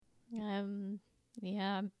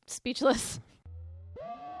Yeah, I'm speechless.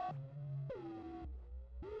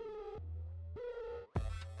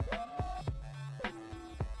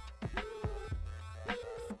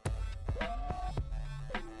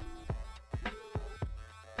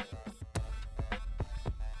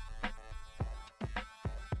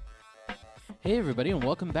 Hey everybody, and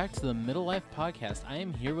welcome back to the Middle Life Podcast. I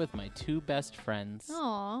am here with my two best friends.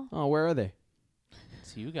 Aww. Oh, where are they?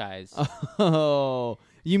 It's you guys. Oh,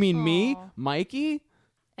 you mean me, Aw. Mikey?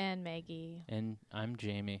 And Maggie. And I'm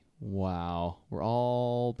Jamie. Wow, we're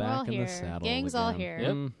all back all in here. the saddle. Gang's all again. here.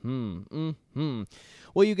 Yep. Mm-hmm.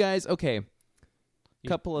 Well, you guys, okay.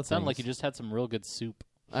 Couple of Sound things. like you just had some real good soup.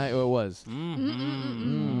 It was.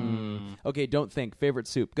 Mm-hmm. Okay, don't think. Favorite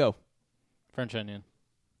soup? Go. French onion.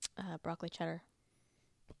 Broccoli cheddar.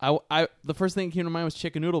 The first thing that came to mind was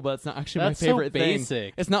chicken noodle, but it's not actually That's my favorite so basic.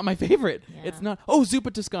 thing. It's not my favorite. Yeah. It's not. Oh,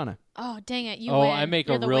 zuppa Toscana. Oh, dang it. You Oh, win. I make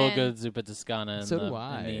You're a the real win. good zuppa Toscana. So do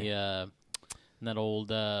I. In that old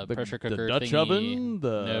pressure cooker the Dutch thingy. oven,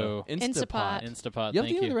 the No. Instapot. Instapot. You have to Thank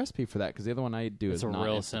give me you. the recipe for that because the other one I do It's is not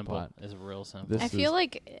real Instapot. simple. It's real simple. This I is- feel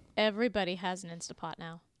like everybody has an Instapot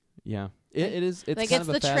now. Yeah, it is. It's Like, kind it's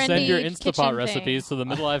of a the fast. trendy Send your kitchen Instapot thing. recipes to the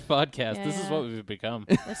Middle Life Podcast. This is Yeah. what we've become.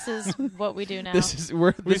 This is what we do now. This is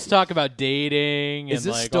we're. We This, just talk about dating. is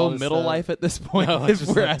and this like still all this middle stuff. life at this point? No, it's if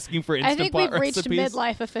just we're like- asking for Instapot I think we've reached recipes?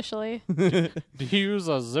 midlife officially. Do you use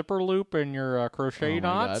a zipper loop in your crochet Oh my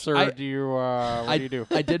knots, gosh. or do you? What do you do?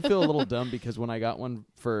 I did feel a little dumb because when I got one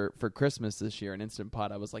for Christmas this year, an Instant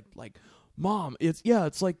Pot, I was like, Mom,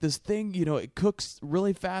 it's like this thing, it cooks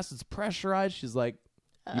really fast. It's pressurized. She's like,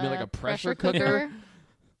 you mean like a pressure cooker?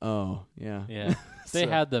 Oh, yeah. Yeah, they So-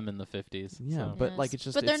 had them in the 50s. Yeah, so. but like it's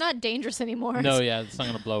just But they're it's not dangerous anymore. No, yeah, it's not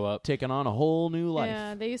gonna blow up. taking on a whole new life.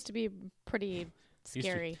 Yeah, they used to be pretty Used to-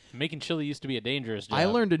 scary. making chili used to be a dangerous job. I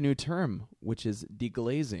learned a new term, which is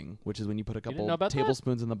deglazing, which is when you put a didn't couple know about that?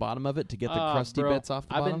 tablespoons in the bottom of it to get the crusty bro, bits off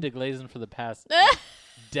the I've bottom. been deglazing for the past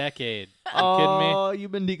decade. You Oh,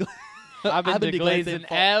 you've been deglazing. kidding me? I've been deglazing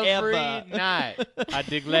every forever. night. I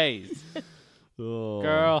deglaze, Oh.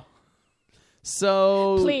 girl.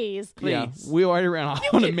 So Please. yeah, Please. we already ran off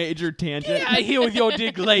on a major tangent. Get out of here with your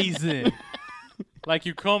deglazing. Like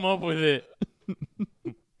you come up with it.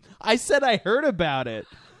 I said I heard about it.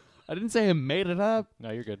 I didn't say I made it up.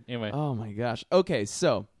 No, you're good. Anyway, Oh my gosh. Okay,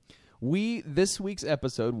 so this week's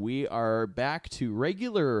episode we are back to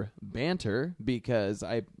regular banter because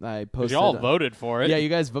I 'cause posted. y'all voted for it. Yeah, you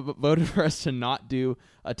guys voted for us to not do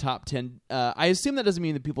a top 10. I assume that doesn't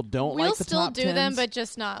mean that people don't We'll like the still top do 10s. them, but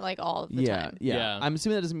just not like all of the time. Yeah. I'm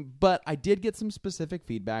assuming that doesn't. But I did get some specific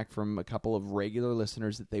feedback from a couple of regular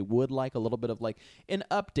listeners that they would like a little bit of like an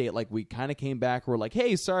update. Like we kind of came back. We're like,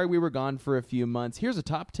 hey, sorry we were gone for a few months. Here's a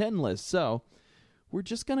top 10 list. So we're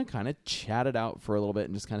just gonna kind of chat it out for a little bit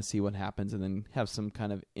and just kind of see what happens, and then have some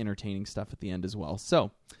kind of entertaining stuff at the end as well.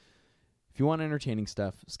 So if you want entertaining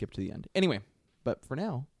stuff, skip to the end. Anyway, but for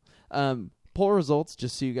now. Poll results,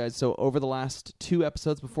 just so you guys. So over the last 2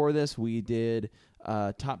 episodes before this, we did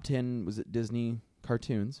top 10. Was it Disney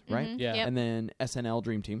cartoons, right? Mhm. Yeah. Yep. And then SNL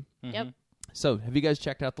Dream Team. Mhm. Yep. So have you guys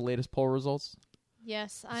checked out the latest poll results?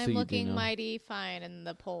 Yes, So I'm you do looking know. mighty fine in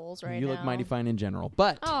the polls right you now. look mighty fine in general,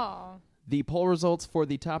 but Oh. the poll results for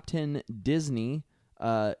the top 10 Disney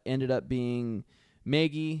ended up being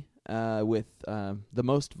Maggie with the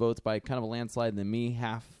most votes by kind of a landslide, and then me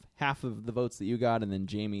half of the votes that you got, and then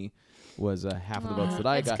Jamie was half of the votes that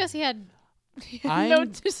I It's got. because he had I'm-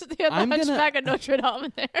 the I'm gonna- Hunchback of Notre Dame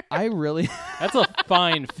in there. I really, That's a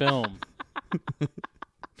fine film.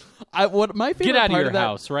 what my favorite Get out of part your that,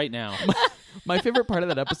 house right now. My favorite part of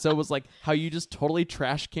that episode was like how you just totally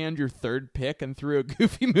trash canned your third pick and threw a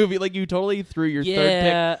goofy movie. Like you totally threw your third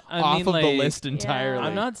pick off of the list entirely.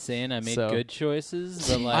 I'm not saying I made So- good choices,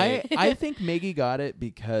 but like I think Maggie got it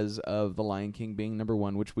because of The Lion King being number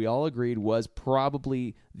 1, which we all agreed was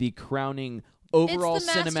probably the crowning overall the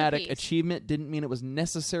cinematic masterpiece. achievement. Didn't mean it was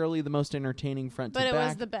necessarily the most entertaining front But to it back.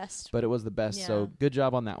 was the best. But it was the best, Yeah. so good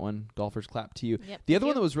job on that one. Golfers clap to you. Yep, The other thank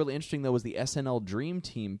one that you. was really interesting, though, was the SNL Dream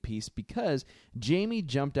Team piece because Jamie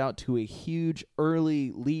jumped out to a huge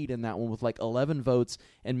early lead in that one with like 11 votes,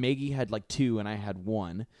 and Maggie had like 2 and I had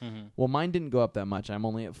 1. Well, mine didn't go up that much. I'm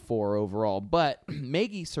only at 4 overall, but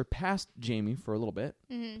Maggie surpassed Jamie for a little bit.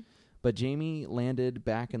 But Jamie landed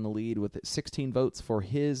back in the lead with 16 votes for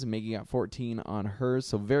his. Maggie got 14 on hers,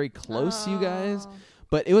 so very close, you guys.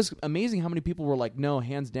 But it was amazing how many people were like, no,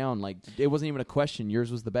 hands down. Like, it wasn't even a question.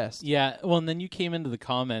 Yours was the best. yeah. Well, and then you came into the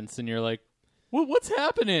comments and you're like, well, what's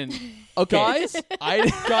happening? Okay. Guys? I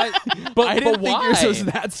But didn't think yours why? was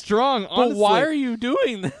that strong, But honestly. why are you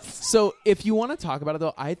doing this? So if you want to talk about it,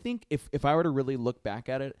 though, I think if I were to really look back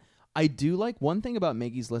at it, I do like one thing about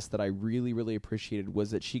Maggie's list that I really, really appreciated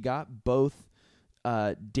was that she got both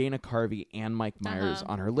Dana Carvey and Mike Myers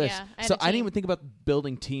on her list. Yeah, so I didn't even think about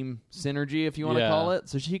building team synergy, if you want to call it.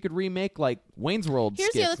 So she could remake like Wayne's World.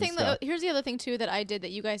 Here's the other skits and thing. stuff. Here's the other thing too that I did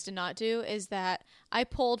that you guys did not do is that I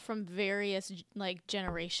pulled from various like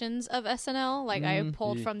generations of SNL. Like I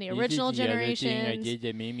pulled from the original generations. I did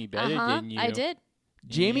that made me better than you. I did.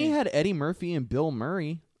 Jamie had Eddie Murphy and Bill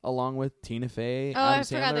Murray, along with Tina Fey, Adam I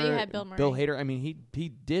forgot Sandler, that you had Bill Murray. Bill Hader. I mean, he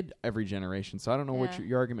did every generation, so I don't know which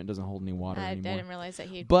your argument doesn't hold any water I anymore. didn't realize that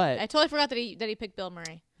he. But I totally forgot that he picked Bill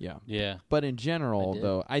Murray. Yeah. But in general,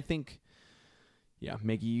 though, I think,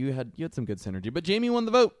 Maggie, you had some good synergy. But Jamie won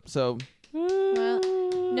the vote, so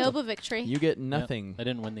Well, noble victory. you get nothing. I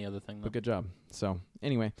didn't win the other thing, though. But good job. So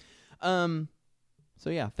anyway, thank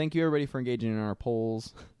you everybody for engaging in our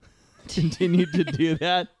polls. Continue to do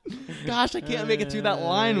that. Gosh, I can't make it through that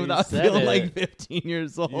line without feeling like 15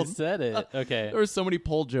 years old. You said it. Okay. There were so many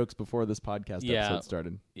poll jokes before this podcast episode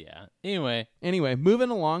started. Yeah. Anyway, Moving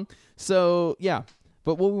along. So,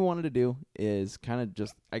 but what we wanted to do is kind of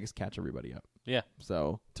just, I guess, catch everybody up. Yeah.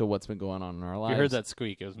 So, to what's been going on in our lives. You heard that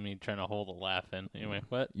squeak. It was me trying to hold a laugh in. Anyway,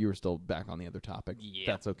 what? You were still back on the other topic. Yeah.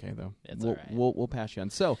 That's okay, though. It's all right. We'll pass you on.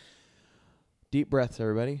 So, deep breaths,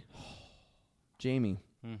 everybody. Jamie.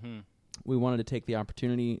 Mm-hmm. We wanted to take the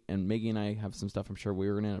opportunity, and Maggie and I have some stuff I'm sure we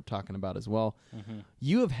were going to end up talking about as well. Mm-hmm.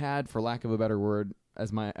 You have had, for lack of a better word, I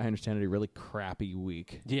understand it, a really crappy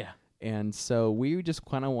week. Yeah. And so we just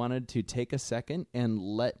kind of wanted to take a second and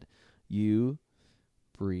let you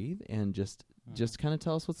breathe and just kind of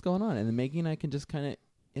tell us what's going on. And then Maggie and I can just kind of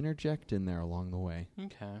interject in there along the way.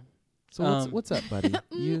 Okay. So what's up, buddy?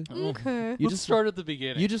 Okay. Let's start at the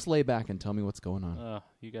beginning. You just lay back and tell me what's going on. Oh,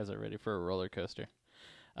 you guys are ready for a roller coaster.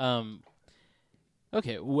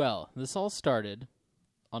 Okay, well, this all started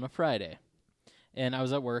on a Friday, and I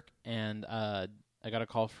was at work, and I got a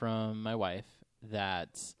call from my wife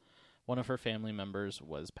that one of her family members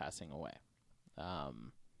was passing away.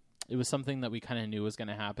 It was something that we kind of knew was going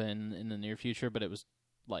to happen in the near future, but it was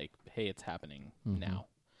like, hey, it's happening now.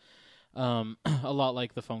 A lot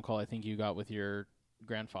like the phone call I think you got with your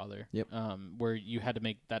grandfather. Yep. Where you had to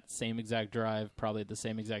make that same exact drive, probably at the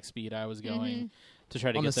same exact speed I was going to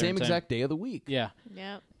try to on get the there same exact day of the week. Yeah.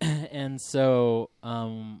 Yep. And so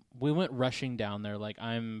we went rushing down there like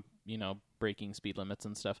I'm, breaking speed limits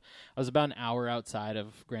and stuff. I was about an hour outside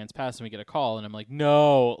of Grants Pass and we get a call and I'm like,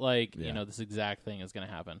 no, this exact thing is going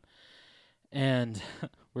to happen. And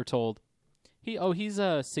we're told he's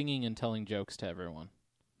singing and telling jokes to everyone.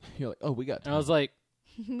 You're like, oh, we got time. And I was like,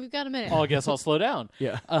 We've got a minute. I guess I'll slow down.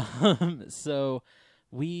 Yeah. So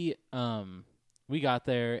we got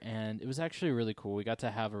there and it was actually really cool. We got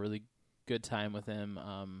to have a really good time with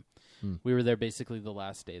him. We were there basically the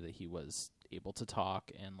last day that he was able to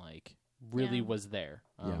talk and really was there.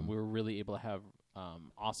 We were really able to have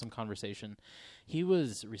awesome conversation. He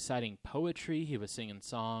was reciting poetry. He was singing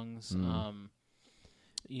songs. But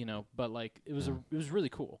it was really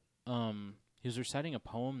cool. He was reciting a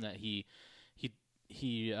poem that he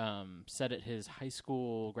said at his high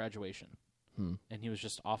school graduation. And he was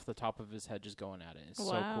just off the top of his head just going at it. It's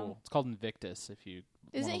so cool. It's called Invictus if you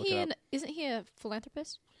Isn't he a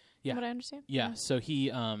philanthropist? Yeah. From what I understand? Yeah. So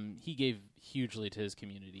he gave hugely to his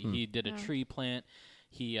community. He did a tree plant.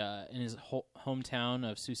 He in his hometown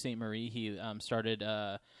of Sault Ste. Marie, he started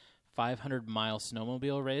a 500-mile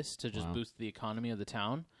snowmobile race to just boost the economy of the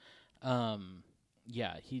town.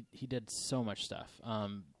 He did so much stuff.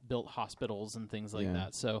 Built hospitals and things like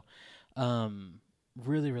that. So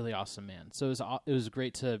really, really awesome man. So it was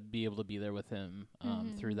great to be able to be there with him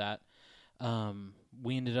through that.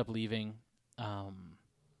 We ended up leaving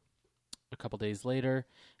a couple days later.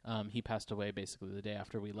 He passed away basically the day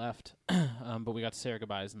after we left, but we got to say our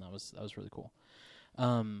goodbyes, and that was really cool.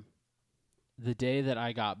 The day that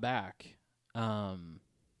I got back, I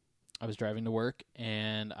was driving to work,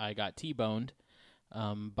 and I got T-boned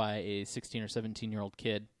by a 16 or 17-year-old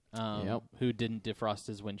kid who didn't defrost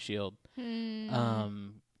his windshield.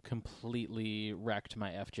 Completely wrecked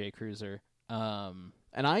my FJ Cruiser.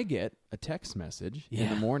 And I get a text message in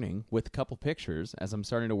the morning with a couple pictures as I'm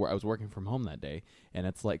starting to work. I was working from home that day, and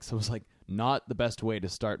it was not the best way to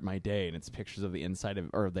start my day. And it's pictures of the inside of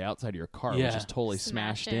or the outside of your car, which is totally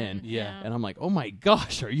smashed in. Yeah. And I'm like, oh my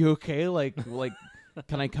gosh, are you okay? Like,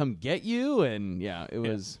 can I come get you? And it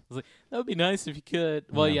was. I was like, that would be nice if you could.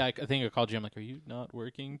 Well, I think I called you. I'm like, are you not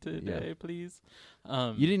working today, please?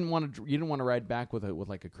 You didn't want to ride back with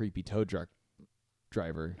a creepy tow truck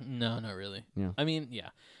driver. No, not really. Yeah. I mean,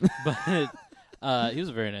 but he was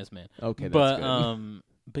a very nice man. Okay, that's good.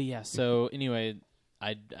 But yeah. So anyway,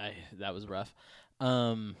 I that was rough.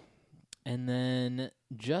 And then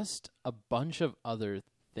just a bunch of other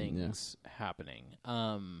things happening.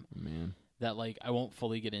 Man. That like I won't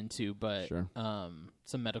fully get into, but Sure.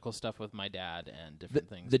 Some medical stuff with my dad and different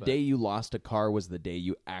things. The day you lost a car was the day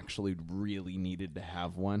you actually really needed to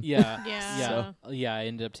have one. Yeah. Yeah. Yeah, I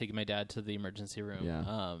ended up taking my dad to the emergency room.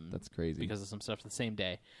 Yeah. That's crazy. Because of some stuff the same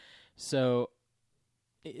day. So,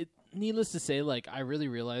 needless to say, like, I really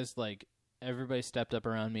realized, like, everybody stepped up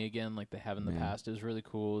around me again like they have in the past. It was really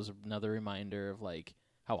cool. It was another reminder of, like,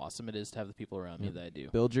 how awesome it is to have the people around me that I do.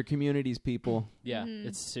 Build your communities, people. Yeah,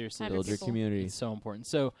 it's seriously build your community. It's so important.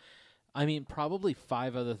 So, I mean, probably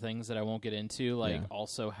 5 other things that I won't get into, like,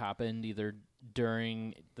 also happened either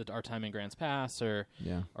during our time in Grants Pass or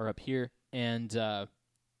up here, and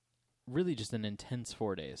really just an intense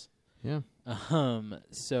 4 days. Yeah.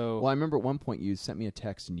 So. Well, I remember at one point you sent me a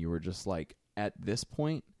text and you were just like, at this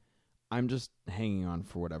point, I'm just hanging on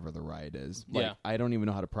for whatever the ride is. Like, I don't even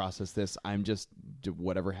know how to process this. I'm just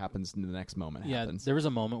whatever happens in the next moment happens. There was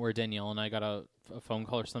a moment where Danielle and I got a phone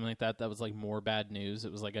call or something like that was like more bad news.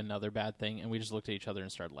 It was like another bad thing, and we just looked at each other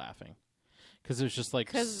and started laughing because it was just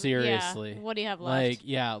like seriously. What do you have left?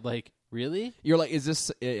 Like really? You're like, is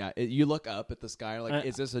this? You look up at the sky, like,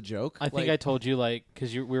 is this a joke? I think I told you, like,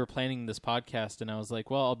 because we were planning this podcast, and I was like,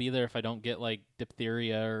 well, I'll be there if I don't get like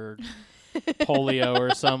diphtheria or polio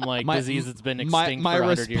or some like disease that's been extinct my for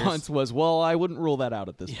 100 years. My response was, well, I wouldn't rule that out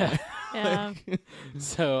at this point. Yeah.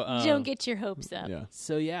 So don't get your hopes up. Yeah.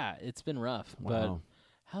 So yeah, it's been rough. Wow.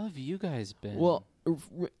 But how have you guys been? Well,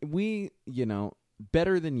 we,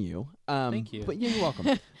 better than you. Thank you. But you're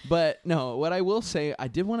welcome. But no, what I will say, I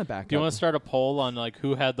did want to back up. Do you want to start a poll on like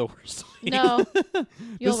who had the worst week? No.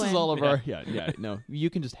 This is all of our no. You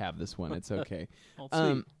can just have this one. It's okay.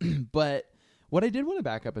 But what I did want to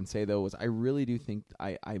back up and say though was I really do think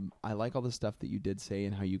I like all the stuff that you did say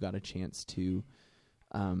and how you got a chance to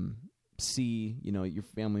see, your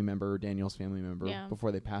family member, Daniel's family member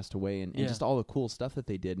before they passed away and just all the cool stuff that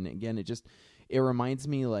they did. And again, it reminds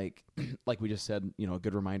me like we just said, a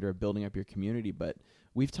good reminder of building up your community. But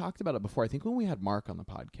we've talked about it before. I think when we had Mark on the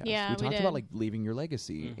podcast, we talked about like leaving your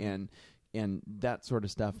legacy and that sort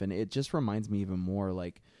of stuff. And it just reminds me even more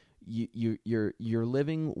like you're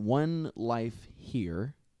living one life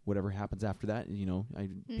here, whatever happens after that.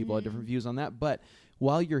 People have different views on that. But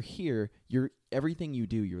while you're here, everything you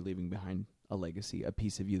do, you're leaving behind a legacy, a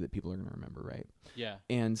piece of you that people are going to remember, right? Yeah.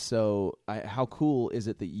 And so how cool is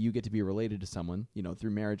it that you get to be related to someone,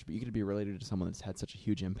 through marriage, but you get to be related to someone that's had such a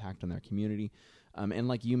huge impact on their community. And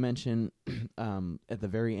like you mentioned at the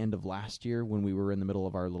very end of last year when we were in the middle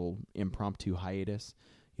of our little impromptu hiatus,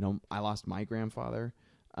 I lost my grandfather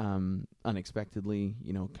unexpectedly,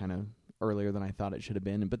 kind of earlier than I thought it should have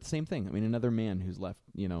been. But the same thing. I mean, another man who's left,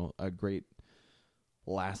 a great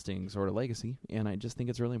lasting sort of legacy, and I just think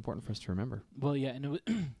it's really important for us to remember. Well, yeah, and it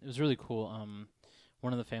was really cool.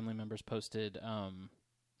 One of the family members posted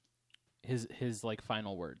his like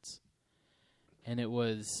final words, and it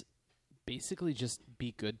was basically just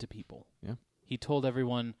be good to people. Yeah, he told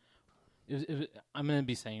everyone. I'm going to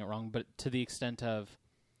be saying it wrong, but to the extent of,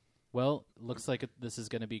 well, looks like this is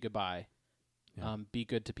going to be goodbye. Yeah. Be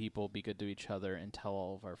good to people, be good to each other, and tell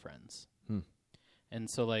all of our friends. And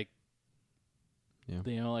so, like.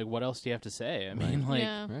 Yeah. Like, what else do you have to say? I mean, like,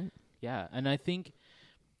 yeah. And I think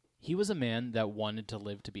he was a man that wanted to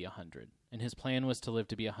live to be 100. And his plan was to live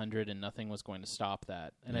to be 100, and nothing was going to stop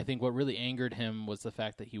that. And I think what really angered him was the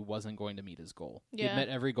fact that he wasn't going to meet his goal. Yeah. He met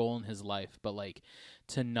every goal in his life, but, like,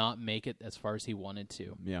 to not make it as far as he wanted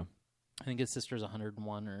to. Yeah. I think his sister's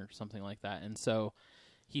 101 or something like that. And so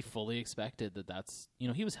he fully expected that's,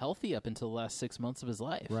 he was healthy up until the last 6 months of his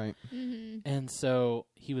life. Right. Mm-hmm. And so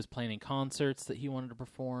he was planning concerts that he wanted to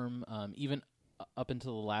perform. Even up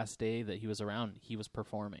until the last day that he was around, he was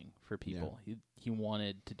performing for people. Yeah. He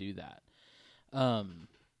wanted to do that. And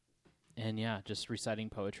just reciting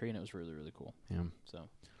poetry, and it was really, really cool. Yeah. So.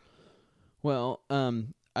 Well,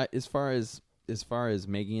 as far as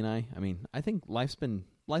Maggie and I mean, I think life's been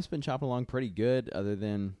chopping along pretty good, other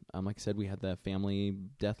than, like I said, we had the family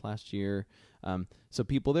death last year. So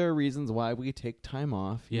there are reasons why we take time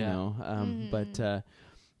off, but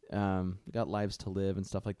got lives to live and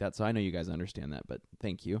stuff like that. So I know you guys understand that, but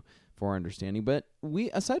thank you for understanding. But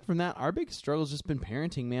aside from that, our biggest struggle has just been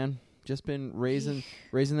parenting, man. Just been raising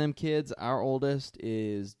them kids. Our oldest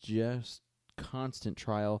is just constant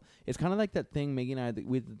trial. It's kind of like that thing, Maggie and I, that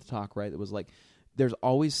we did the talk, right? That was like, there's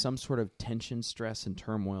always some sort of tension, stress, and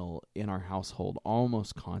turmoil in our household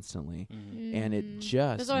almost constantly. Mm-hmm. And it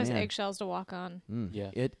just... There's always eggshells to walk on. Yeah.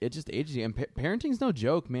 It just ages you. And parenting's no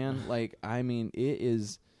joke, man. Like, I mean, it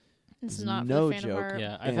is... It's not no for the fan joke. of heart.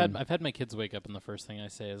 Yeah, I've had my kids wake up, and the first thing I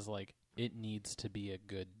say is, like, it needs to be a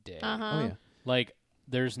good day. Uh-huh. Oh yeah, Like,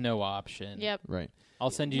 there's no option. Yep. right. I'll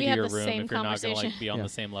send you We to have your the room same if you're not going to conversation. like be on Yeah. the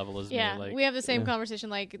same level as Yeah, me. Like, we have the same Yeah. conversation.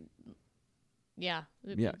 Like, yeah,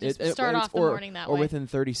 Yeah, Just it- start it's- off the morning that or way. within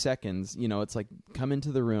 30 seconds, it's like come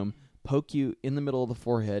into the room, poke you in the middle of the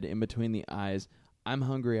forehead, in between the eyes. I'm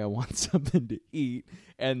hungry. I want something to eat,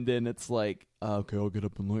 and then it's like, okay, I'll get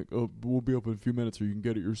up and like, oh, we'll be up in a few minutes, or you can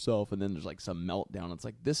get it yourself. And then there's like some meltdown. It's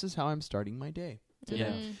like, this is how I'm starting my day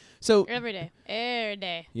today. Mhm. So Every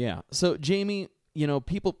day. yeah. So Jamie,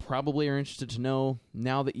 people probably are interested to know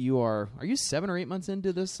now that are you 7 or 8 months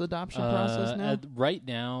into this adoption process now? Right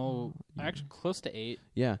now, actually close to 8.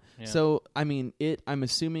 Yeah. Yeah. So I mean, I'm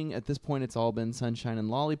assuming at this point it's all been sunshine and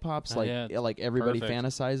lollipops, Yeah, like everybody perfect.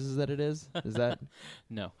 fantasizes that it is. Is that?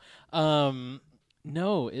 No.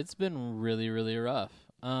 No, it's been really, really rough.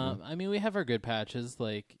 I mean, we have our good patches,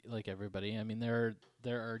 like everybody. I mean, there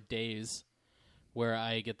are days where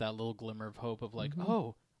I get that little glimmer of hope of like,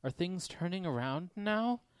 oh, are things turning around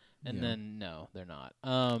now? And Yeah. then no, they're not.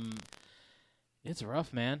 It's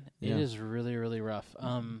rough, man. Yeah. It is really, really rough.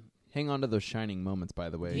 Hang on to those shining moments, by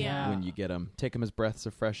the way, Yeah. when you get them. Take them as breaths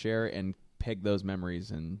of fresh air and peg those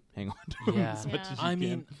memories and hang on to them Yeah. as much as you I can.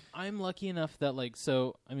 mean, I'm lucky enough that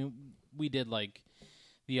we did like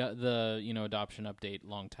the adoption update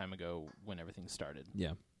long time ago when everything started.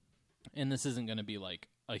 Yeah. And this isn't going to be like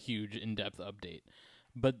a huge in-depth update,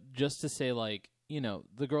 but just to say like,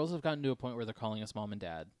 the girls have gotten to a point where they're calling us mom and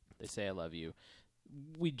dad. They say I love you.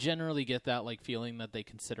 We generally get that like feeling that they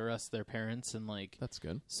consider us their parents, and like That's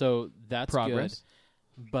good. so that's Progress.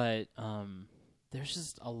 good. But there's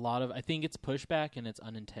just a lot of, I think it's pushback, and it's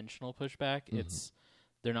unintentional pushback.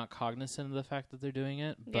 They're not cognizant of the fact that they're doing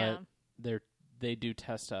it, Yeah. but they do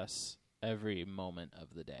test us every moment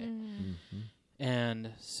of the day. Mm-hmm.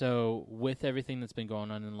 And so with everything that's been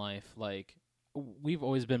going on in life, like we've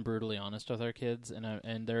always been brutally honest with our kids,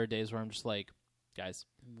 and there are days where I'm just like, guys,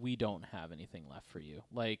 we don't have anything left for you.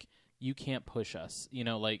 Like, you can't push us,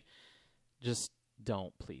 like, just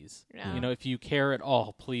don't, please. Yeah. If you care at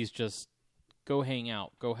all, please just go hang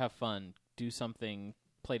out, go have fun, do something,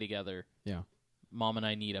 play together. Yeah. Mom and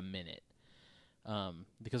I need a minute.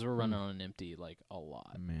 Because we're running on an empty, like, a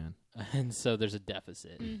lot. Man. And so there's a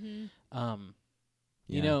deficit. Mm-hmm.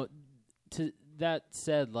 Yeah. To that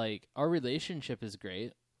said, like, our relationship is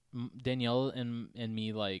great. Danielle and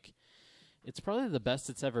me, like, it's probably the best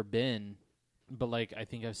it's ever been. But like I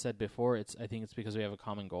think I've said before, I think it's because we have a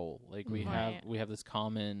common goal. Like we have this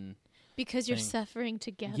common. Because you're thing. suffering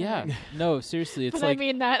together. Yeah. No, seriously, it's but like I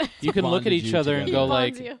mean that. you can look at bonded each you other and together. go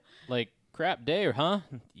Bonds like, you. crap day, huh?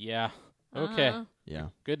 Yeah. Okay. Uh-huh. Yeah.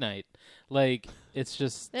 Good night. Like it's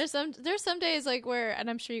just There's some days like where, and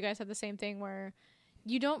I'm sure you guys have the same thing, where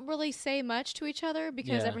you don't really say much to each other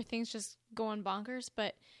because Yeah. everything's just going bonkers,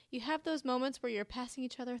 but you have those moments where you're passing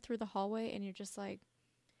each other through the hallway and you're just like,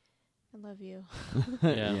 I love you.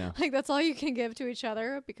 Yeah. Like that's all you can give to each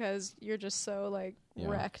other because you're just so like Yeah.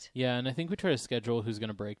 wrecked. yeah, and I think we try to schedule who's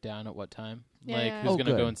gonna break down at what time. Yeah, Like yeah. who's Oh,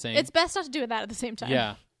 gonna good. go insane. It's best not to do that at the same time.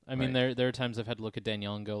 Yeah. I mean Right. there are times I've had to look at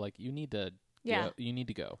Danielle and go like, you need to Yeah. go. You need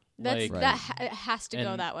to go. That's like, Right. it has to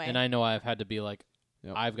go that way. And I know I've had to be like,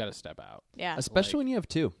 Yep. I've got to step out. yeah. Especially Like- when you have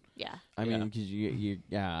two. Yeah. I Yeah. mean,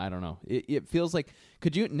 because I don't know. It feels like,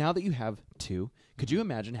 now that you have two, could you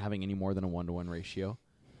imagine having any more than a 1-to-1 ratio?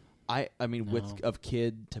 I mean, No. with of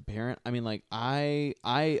kid to parent. I mean, like I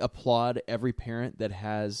applaud every parent that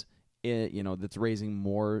has that's raising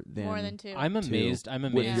more than two. I'm amazed. I'm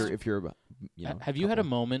amazed. if you're Have you had a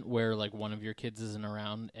moment where like one of your kids isn't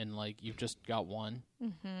around and like you've just got one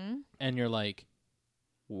Mm-hmm. and you're like,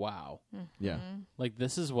 wow, Yeah. like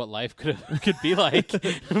this is what life could be like.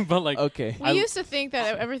 But like, Okay. We used to think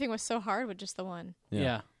that everything was so hard with just the one.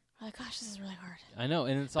 yeah. Like, gosh, this is really hard. I know,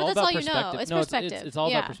 and it's But all that's about all you know. perspective. It's no, perspective. It's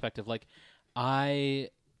all Yeah. about perspective. Like, I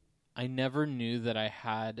never knew that I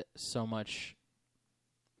had so much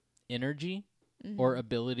energy Mm-hmm. or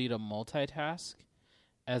ability to multitask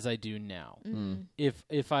as I do now. Mm-hmm.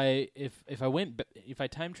 If I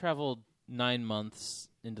time traveled 9 months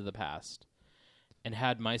into the past and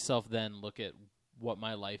had myself then look at what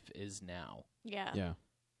my life is now, Yeah. Yeah.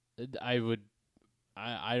 I would.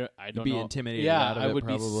 I don't be know. intimidated Yeah, out of I it, would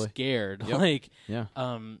probably. be scared. Yep. Like, Yeah.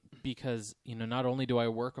 because not only do I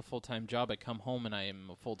work a full-time job, I come home and I am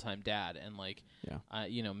a full-time dad, and like,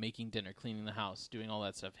 Yeah. making dinner, cleaning the house, doing all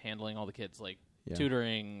that stuff, handling all the kids, like Yeah.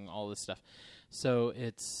 tutoring, all this stuff. So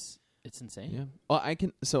it's insane. Yeah. Well, I'm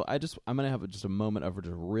gonna have just a moment of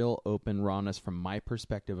just real open rawness from my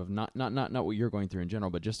perspective of not what you're going through in general,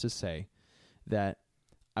 but just to say that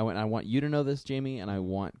I want you to know this, Jamie, and I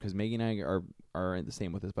want, because Maggie and I are the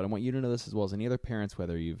same with this, but I want you to know this as well as any other parents,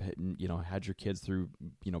 whether you've had your kids through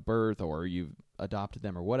birth or you've adopted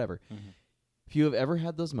them or whatever. Mm-hmm. If you have ever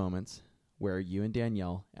had those moments where you and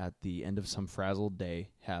Danielle at the end of some frazzled day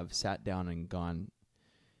have sat down and gone,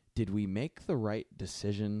 did we make the right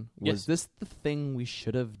decision? Yes. Was this the thing we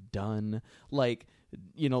should have done? Like,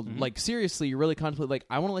 Mm-hmm. like seriously, you're really contemplating. Like,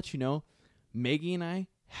 I want to let you know, Maggie and I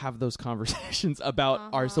have those conversations about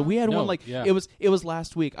ours. So we had one it was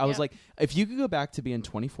last week. I was like, if you could go back to being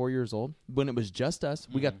 24 years old when it was just us,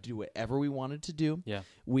 we got to do whatever we wanted to do. Yeah.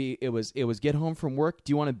 It was get home from work.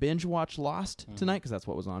 Do you want to binge watch Lost tonight? Because that's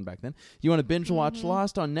what was on back then. Do you want to binge watch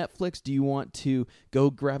Lost on Netflix? Do you want to go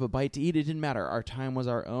grab a bite to eat? It didn't matter. Our time was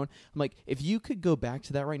our own. I'm like, if you could go back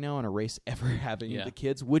to that right now and erase ever having the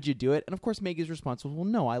kids, would you do it? And of course, Maggie's response was, well,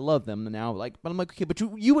 no, I love them now. But I'm like, okay, but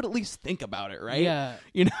you would at least think about it, right? Yeah.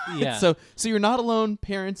 Yeah. So you're not alone,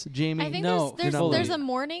 parents, Jamie. I think No, there's a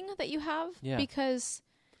mourning that you have Yeah. because,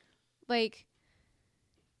 like,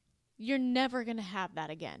 you're never gonna have that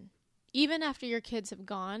again. Even after your kids have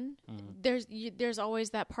gone, there's always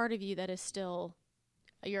that part of you that is still,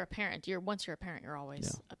 you're a parent. Once you're a parent, you're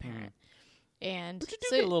always a parent. And But you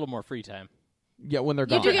do get a little more free time. Yeah, when they're you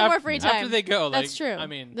gone. do get more free time After they go. That's true. I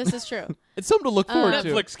mean, this is true. It's something to look forward to.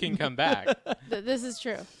 Netflix can come back. This is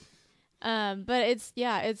true. But it's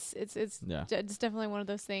Yeah. it's definitely one of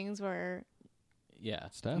those things where Yeah.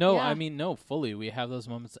 Stuff. No, Yeah. I mean, no, fully. We have those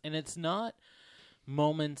moments. And it's not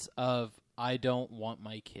moments of, I don't want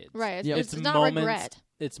my kids. right. Yeah. It's not moments, regret.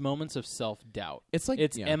 It's moments of self-doubt. It's like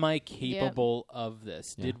Am I capable of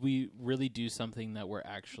this? Yeah. Did we really do something that we're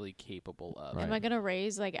actually capable of? Right. Am I gonna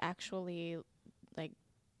raise like actually like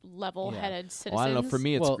level-headed citizens? Well, I don't know. For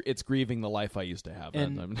me, Well- it's grieving the life I used to have.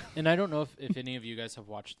 And I don't know if any of you guys have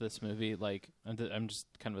watched this movie. Like, I'm just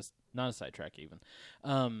kind of not a sidetrack even.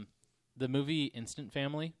 The movie Instant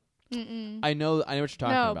Family. I know what you're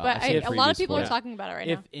talking no, about. but I've seen it a lot of people previously. are talking about it right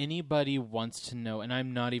If now. anybody wants to know, and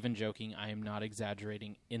I'm not even joking, I am not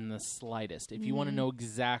exaggerating in the slightest. If you want to know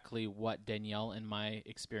exactly what Danielle and my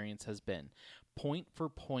experience has been, point for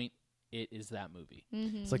point, it is that movie.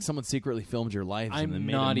 It's like someone secretly filmed your life. and then I'm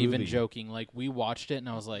made not a even movie. joking. Like, we watched it, and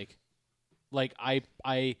I was like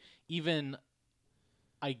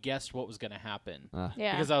I guessed what was going to happen.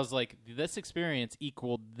 Yeah. Because I was like, this experience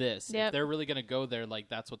equaled this. Yep. If they're really going to go there, like,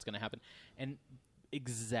 that's what's going to happen. And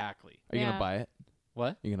exactly. Are you Yeah. gonna buy it?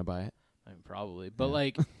 What? Are you gonna buy it? I mean, probably. But,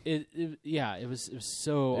 like, it was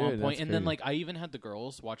so Dude, on point. that's And then, crazy. like, I even had the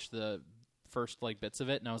girls watch the first, like, bits of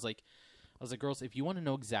it, and I was like, girls, if you want to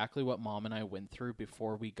know exactly what Mom and I went through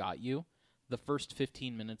before we got you, the first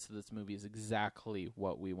 15 minutes of this movie is exactly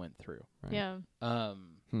what we went through. Right. Yeah.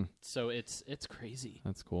 So it's crazy.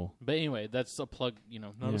 That's cool. But anyway, that's a plug,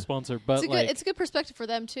 not Yeah. a sponsor, but It's a good perspective for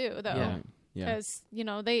them too, though. Yeah. Yeah. Because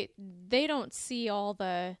they don't see all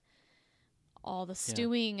the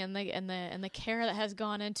stewing and the care that has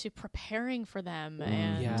gone into preparing for them.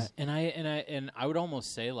 And yeah, and I would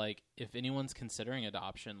almost say, like, if anyone's considering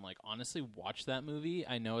adoption, like, honestly, watch that movie.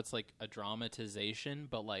 I know it's like a dramatization,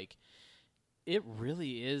 but like, it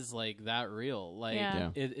really is like that real. Like,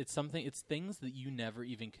 Yeah. it's something. It's things that you never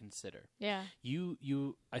even consider. yeah.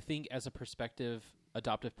 You I think as a prospective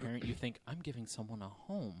adoptive parent, you think, I'm giving someone a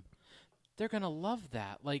home. They're gonna love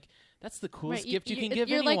that. Like, that's the coolest gift you can give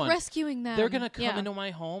You're anyone. like rescuing them. They're gonna come Yeah. into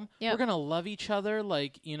my home. Yep. We're gonna love each other.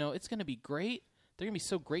 Like, it's gonna be great. They're gonna be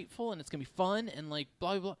so grateful, and it's gonna be fun, and like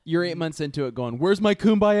blah blah blah. You're 8 months into it, going, "Where's my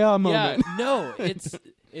kumbaya moment?" Yeah, no, it's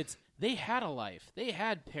they had a life. They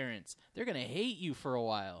had parents. They're gonna hate you for a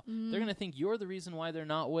while. They're gonna think you're the reason why they're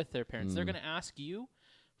not with their parents. They're gonna ask you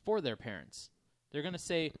for their parents. They're gonna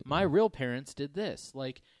say, "My real parents did this."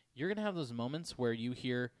 Like, you're gonna have those moments where you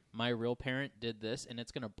hear, "My real parent did this," and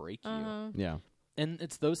it's gonna break you. Yeah. And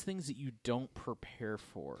it's those things that you don't prepare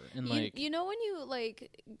for. And like, when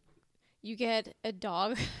you get a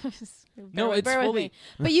dog. No, it's bear with fully- me.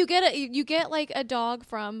 But you get like a dog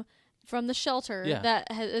from the shelter Yeah.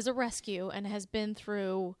 that is a rescue and has been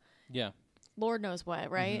through yeah, Lord knows what,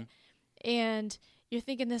 right? And you're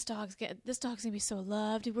thinking this dog's gonna be so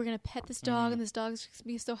loved. We're gonna pet this dog, and this dog's gonna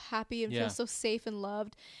be so happy and Yeah. feel so safe and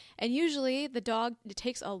loved. And usually, the dog, it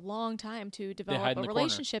takes a long time to hide develop in a the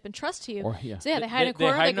relationship and trust you. Or yeah. So yeah, they hide in a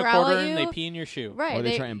corner, hide they in a growl corner at you, and they pee in your shoe. right? Or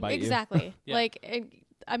they try and bite you. exactly. Yeah. Like,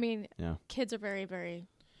 I mean, Yeah. kids are very, very,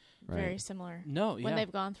 Right. very similar No, yeah. when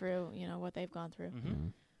they've gone through, what they've gone through. Mm-hmm.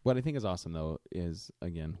 Yeah. What I think is awesome though is,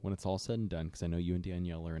 again, when it's all said and done, because I know you and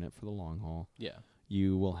Danielle are in it for the long haul. Yeah.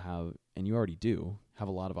 You will have, and you already do, have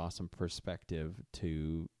a lot of awesome perspective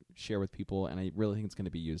to share with people, and I really think it's going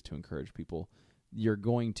to be used to encourage people. You're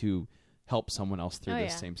going to help someone else through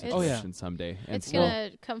this same It's- situation someday. And It's so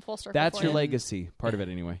gonna come full circle. that's for your you. legacy, part of it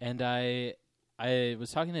anyway. And I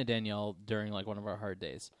was talking to Danielle during like one of our hard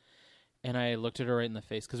days, and I looked at her right in the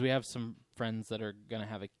face because we have some friends that are gonna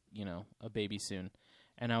have a baby soon,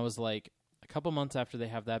 and I was like, a couple months after they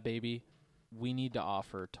have that baby, we need to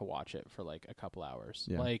offer to watch it for like a couple hours.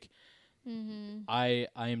 Yeah. Like, Mm-hmm. I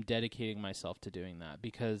am dedicating myself to doing that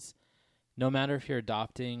because no matter if you're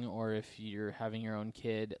adopting or if you're having your own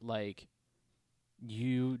kid, like,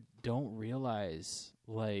 you don't realize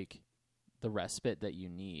like the respite that you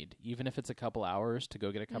need, even if it's a couple hours to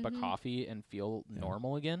go get a cup of coffee and feel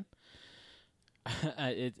normal again.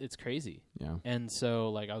 It's crazy. Yeah. And so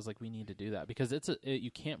like I was like, we need to do that because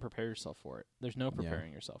you can't prepare yourself for it. There's no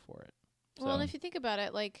preparing yourself for it. Well, and if you think about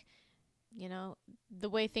it, like, the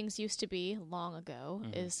way things used to be long ago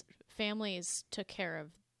is families took care of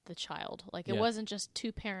the child. Like, it wasn't just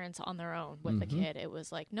two parents on their own with the kid. It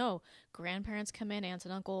was like, no, grandparents come in, aunts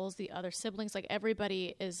and uncles, the other siblings, like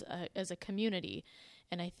everybody is a community.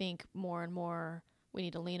 And I think more and more we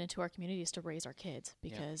need to lean into our communities to raise our kids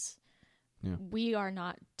because we are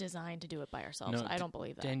not designed to do it by ourselves. No, I don't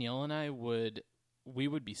believe that. Danielle and I would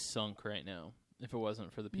be sunk right now if it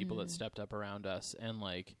wasn't for the people that stepped up around us and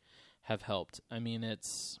like have helped. I mean,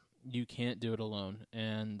 you can't do it alone,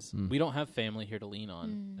 and we don't have family here to lean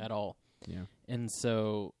on at all. Yeah. And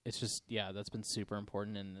so it's just, that's been super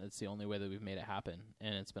important, and it's the only way that we've made it happen,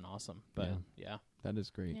 and it's been awesome. But yeah. That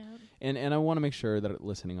is great. Yeah. And I want to make sure that a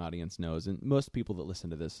listening audience knows, and most people that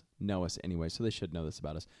listen to this know us anyway, so they should know this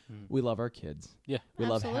about us. We love our kids. Yeah. We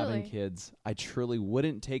love having Absolutely. kids. I truly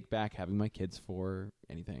wouldn't take back having my kids for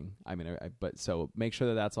anything. I mean, but so make sure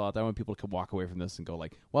that that's all out there. I want people to walk away from this and go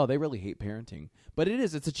like, wow, they really hate parenting. But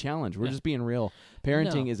it's a challenge. We're just being real.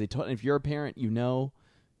 Parenting is if you're a parent, you know.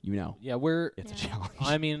 Yeah, it's a challenge.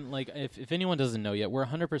 I mean, like, if anyone doesn't know yet, we're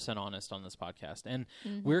 100% honest on this podcast, and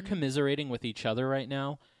we're commiserating with each other right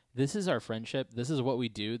now. This is our friendship. This is what we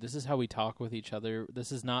do. This is how we talk with each other.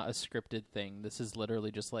 This is not a scripted thing. This is literally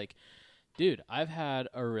just like, dude, I've had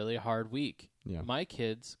a really hard week. Yeah. My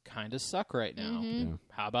kids kind of suck right now. Yeah.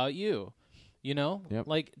 How about you? Yep.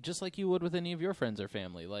 Like, just like you would with any of your friends or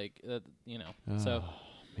family. Like, so.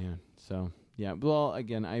 Man. So, yeah. Well,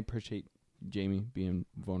 again, I appreciate Jamie being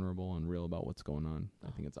vulnerable and real about what's going on.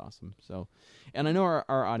 I think it's awesome. So, and I know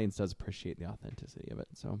our audience does appreciate the authenticity of it.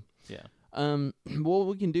 So, Yeah. What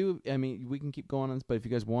we can do, I mean, we can keep going on this, but if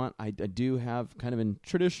you guys want, I do have kind of in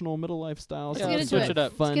traditional middle life style. Let's get into switch it. it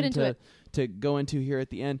up. Fun Let's get into it. to go into here at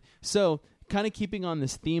the end. So, kind of keeping on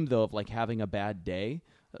this theme though of like having a bad day.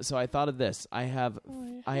 So I thought of this. I have.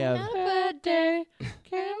 a bad day.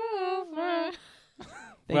 Came over.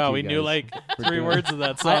 Thank Wow, you we guys knew like for 3 doing words of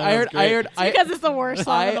that song. I heard. Because it's the worst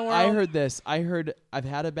song in the world. I heard this. I heard I've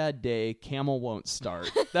had a bad day. Camel won't start.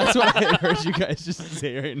 That's what I heard you guys just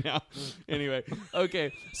say right now. Anyway,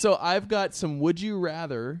 okay. So I've got some would you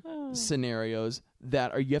rather scenarios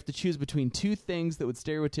that are you have to choose between two things that would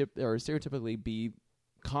stereotypically be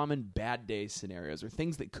common bad day scenarios or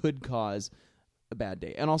things that could cause a bad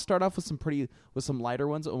day. And I'll start off with some lighter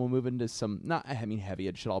ones, and we'll move into some heavy.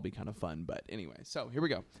 It should all be kind of fun, but anyway. So here we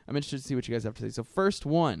go. I'm interested to see what you guys have to say. So first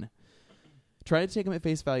one, try to take them at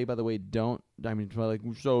face value. By the way,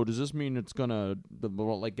 so does this mean it's gonna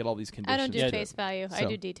like get all these conditions? I don't do Yeah, face value. I So-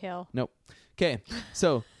 do detail. Nope. Okay.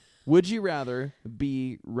 So would you rather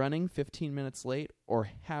be running 15 minutes late or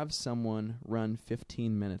have someone run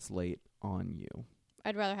 15 minutes late on you?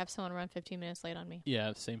 I'd rather have someone run 15 minutes late on me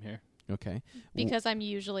Yeah, same here. Okay. because I'm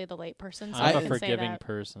usually the late person. So I'm I a can say forgiving that.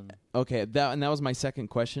 person. Okay, that was my second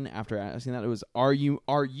question after asking that. It was, are you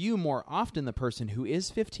more often the person who is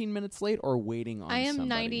 15 minutes late or waiting on I am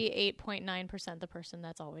somebody? 98.9% the person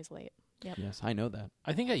that's always late. Yep. Yes, I know that.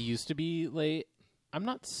 I think I used to be late. I'm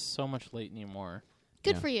not so much late anymore.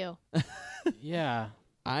 Good Yeah. for you. Yeah.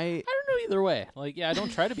 I I don't know either way. Like, I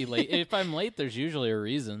don't try to be late. If I'm late, there's usually a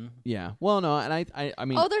reason. yeah. Well, no, and I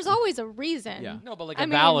mean, Oh, there's always a reason. Yeah. No, but like I a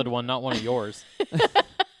valid mean- one, not one of yours.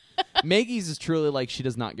 Maggie's is truly like she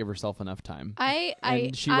does not give herself enough time,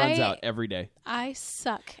 and she runs out every day. I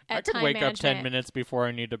suck at I could time wake up management. 10 minutes before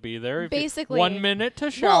I need to be there. Basically. 1 minute to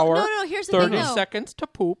shower. Well, no, here's the 30 thing, though. seconds to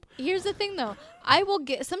poop. Here's the thing, though. I will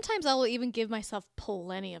sometimes I will even give myself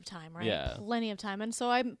plenty of time, right? Yeah. Plenty of time. And so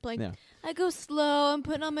I'm like, Yeah. I go slow. I'm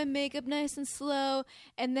putting on my makeup nice and slow.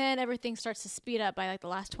 And then everything starts to speed up by like the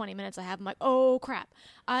last 20 minutes I have. I'm like, oh, crap.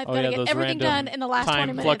 I've got to get those everything random done in the last 20 time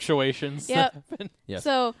minutes. fluctuations. Yep. Yes.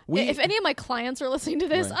 So We if any of my clients are listening to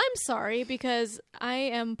this, Right. I'm sorry because I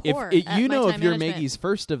am if poor. if at you my know time if you're management. Maggie's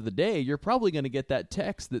first of the day, you're probably going to get that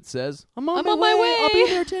text that says, I'm on my my way. way." I'll be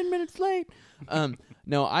there 10 minutes late.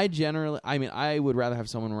 No, I would rather have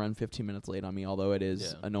someone run 15 minutes late on me, although it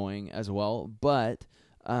is annoying as well. But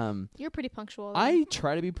You're pretty punctual. I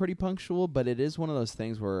try to be pretty punctual, but it is one of those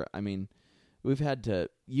things where,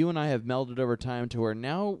 you and I have melded over time to where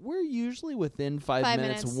now we're usually within 5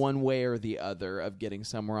 minutes one way or the other of getting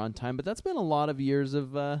somewhere on time. But that's been a lot of years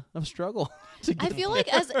of struggle. I feel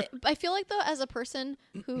like though, as a person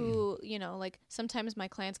who, like sometimes my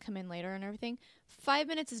clients come in later and everything, 5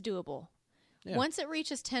 minutes is doable. Yeah. Once it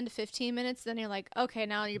reaches 10 to 15 minutes, then you're like, okay,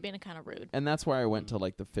 now you're being kind of rude. And that's why I went to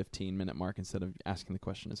like the 15-minute mark instead of asking the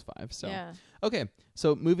question as 5. So yeah. Okay,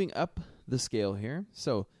 so moving up the scale here.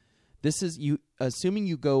 So this is you assuming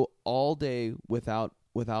you go all day without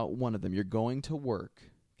one of them. You're going to work,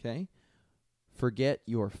 okay? Forget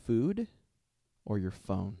your food or your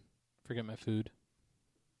phone. Forget my food.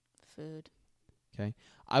 Food. Okay.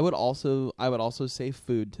 I would also say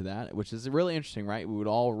food to that, which is really interesting, right? We would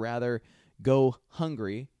all rather go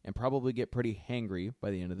hungry and probably get pretty hangry by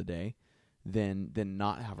the end of the day than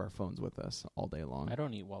not have our phones with us all day long. I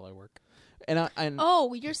don't eat while I work. And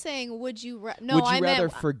Oh, you're saying would you no, would you I rather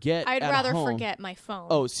meant forget I'd at rather home? forget my phone.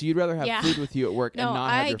 Oh, so you'd rather have Yeah. food with you at work no, and not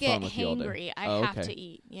have your phone I with get you all day? hangry. I Oh, have okay. to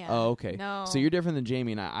eat. Yeah. Oh, okay. No. So you're different than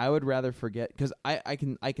Jamie and I would rather forget because I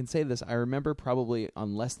can say this. I remember probably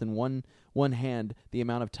on less than one hand the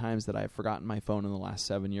amount of times that I've forgotten my phone in the last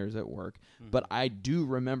 7 years at work. Mm-hmm. But I do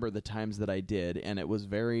remember the times that I did, and it was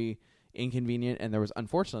very inconvenient. And there was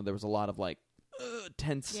a lot of like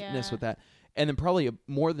tenseness with that. And then probably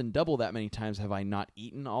more than double that many times have I not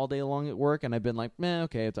eaten all day long at work, and I've been like, man,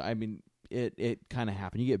 okay. It kind of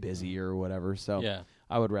happened. You get busy or whatever. So Yeah.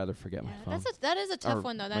 I would rather forget my phone. That is a tough Or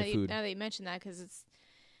one though. my food. Now that you mention that, because it's.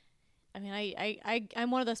 I mean,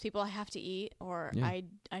 I'm one of those people. I have to eat, or Yeah.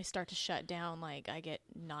 I start to shut down. Like I get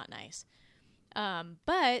not nice.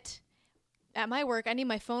 But at my work, I need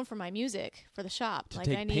my phone for my music for the shop. to like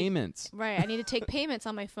take I need payments. Right, I need to take payments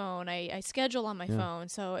on my phone. I schedule on my Yeah. phone,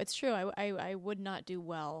 so it's true. I would not do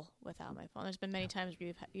well without my phone. There's been many times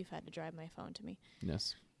where you've had to drive my phone to me.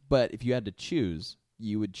 Yes. But if you had to choose,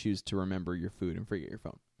 you would choose to remember your food and forget your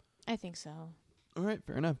phone. I think so. All right,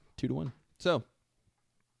 fair enough. 2-1. So,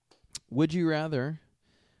 would you rather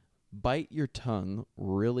bite your tongue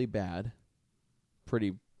really bad?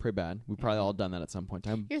 Pretty bad. We've probably all done that at some point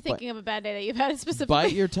in time. You're thinking of a bad day that you've had specifically.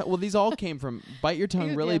 Bite your tongue. Well, these all came from bite your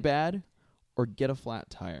tongue really Yeah. bad or get a flat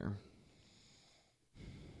tire.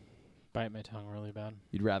 Bite my tongue really bad.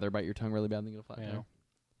 You'd rather bite your tongue really bad than get a flat Yeah. tire?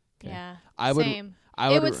 Okay. Yeah, I would. same.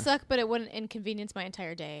 I It would suck, but it wouldn't inconvenience my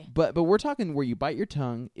entire day. But we're talking where you bite your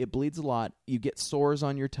tongue, it bleeds a lot, you get sores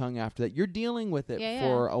on your tongue after that. You're dealing with it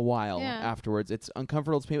for a while afterwards. It's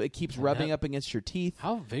uncomfortable. It's painful. It keeps rubbing up against your teeth.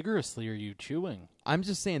 How vigorously are you chewing? I'm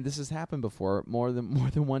just saying this has happened before more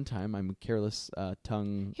than one time. I'm a careless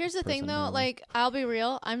tongue. Here's the thing, person, though. apparently. Like, I'll be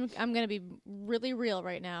real. I'm gonna be really real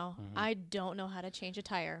right now. I don't know how to change a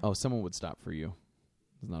tire. Oh, someone would stop for you.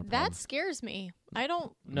 It's not a problem. That scares me. I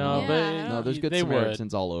don't. No, yeah, but I don't- No, there's good They would.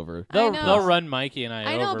 Samaritans all over. I know. They'll run Mikey and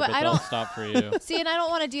I I know, over, but but I they'll don't- stop for you. See, and I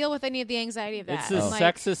don't want to deal with any of the anxiety of that. It's a Like,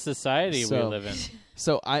 sexist society we So- live in.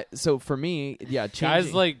 So for me, yeah, Guys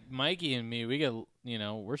changing, like Mikey and me, we get,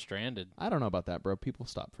 we're stranded. I don't know about that, bro. People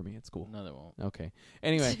stop for me. It's cool. No, they won't. Okay.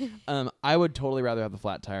 Anyway, I would totally rather have the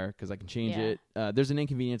flat tire because I can change Yeah. it. There's an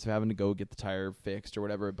inconvenience of having to go get the tire fixed or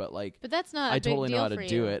whatever, but like But that's not. A I big totally deal know how to for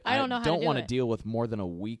do you. it. I don't know how to do want it. to deal with more than a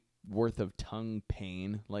week worth of tongue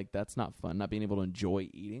pain. Like that's not fun. Not being able to enjoy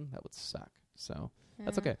eating, that would suck. So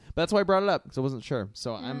that's okay. But that's why I brought it up because I wasn't sure.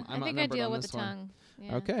 So Yeah, I'm I think I outnumbered deal on with this the one. tongue.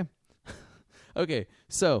 Yeah. Okay. Okay.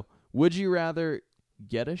 So would you rather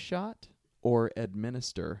get a shot or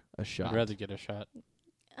administer a shot? I'd rather get a shot.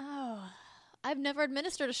 Oh, I've never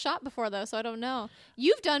administered a shot before though, so I don't know.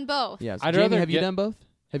 You've done both. Yes. I'd Jamie, rather have you get- done both?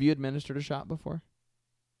 Have you administered a shot before?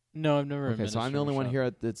 No, I've never. Okay, so I'm the administered only a one shot.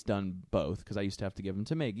 here that's done both because I used to have to give them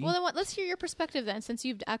to Maggie. Well, then let's hear your perspective then, since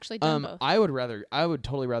you've actually done both. I would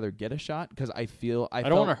totally rather get a shot because I don't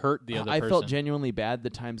want to hurt the other I person. felt genuinely bad the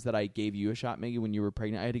times that I gave you a shot, Maggie, when you were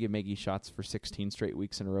pregnant. I had to give Maggie shots for 16 straight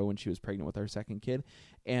weeks in a row when she was pregnant with our second kid,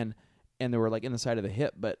 and they were like in the side of the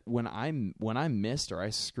hip. But when I missed or I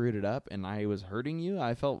screwed it up and I was hurting you,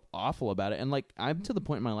 I felt awful about it. And like I'm to the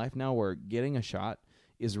point in my life now where getting a shot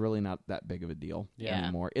is really not that big of a deal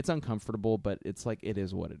anymore. It's uncomfortable, but it's like it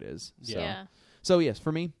is what it is. So. Yeah. So yes,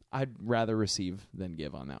 for me, I'd rather receive than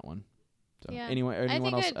give on that one. So Yeah. anyone else? I think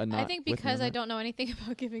not with me because on I that? don't know anything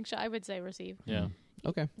about giving shot, I would say receive. Yeah.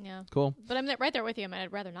 Okay. Yeah. Cool. But I'm right there with you.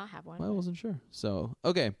 I'd rather not have one. Well, I wasn't sure. So,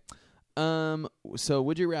 okay. So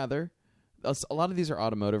would you rather, a lot of these are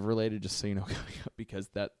automotive related, just so you know, because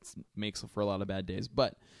that makes for a lot of bad days.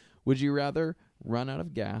 But would you rather run out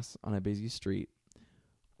of gas on a busy street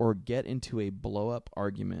or get into a blow-up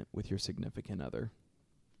argument with your significant other?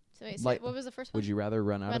 So wait, what was the first one? Would you rather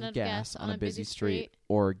run out of gas on a busy street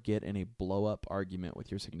or get in a blow-up argument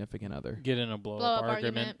with your significant other? Get in a blow-up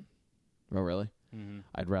argument. Oh, really? Mm-hmm.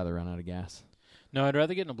 I'd rather run out of gas. No, I'd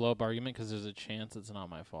rather get in a blow-up argument because there's a chance it's not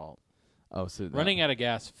my fault. Oh, so running out of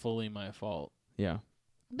gas, fully my fault. Yeah.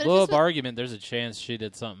 Blow-up argument, there's a chance she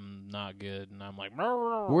did something not good, and I'm like,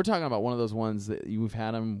 we're talking about one of those ones that you've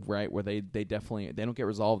had them, right, where they definitely, they don't get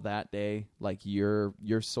resolved that day. Like, you're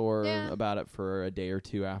sore about it for a day or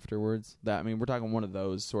two afterwards. We're talking one of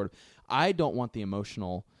those sort of. I don't want the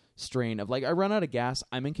emotional strain of, like, I run out of gas,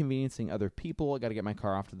 I'm inconveniencing other people, I got to get my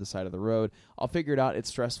car off to the side of the road. I'll figure it out. It's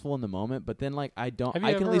stressful in the moment, but then, like, I can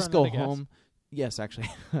at least go home. Yes, actually,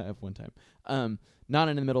 I have one time. Not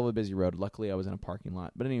in the middle of a busy road. Luckily, I was in a parking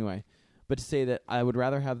lot. But anyway, to say that I would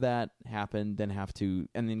rather have that happen than have to,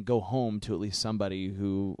 and then go home to at least somebody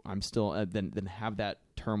who I'm still, than have that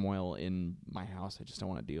turmoil in my house. I just don't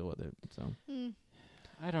want to deal with it. So,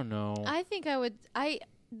 I don't know. I think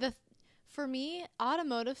for me,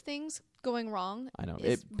 automotive things going wrong I know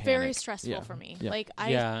is very stressful for me. Yeah. Like,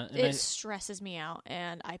 it stresses me out,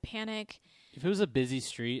 and I panic. If it was a busy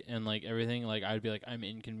street and, like, everything, like, I'd be like, I'm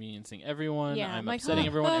inconveniencing everyone. Yeah, I'm like, upsetting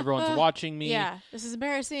everyone. Everyone's watching me. Yeah, this is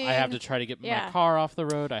embarrassing. I have to try to get my car off the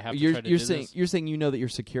road. I have to try to do this. You're saying you know that you're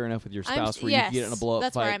secure enough with your spouse where you can get in a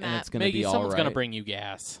blow-up fight and it's going to be all right. Someone's going to bring you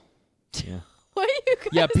gas. Yeah. What are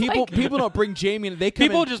you guys people don't bring Jamie. They come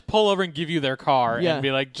people just pull over and give you their car and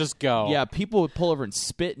be like, just go. Yeah, people would pull over and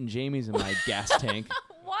spit in Jamie's in my gas tank.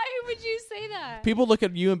 Why would you say that? People look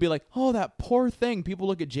at you and be like, oh, that poor thing. People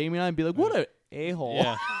look at Jamie and I and be like, what a a-hole.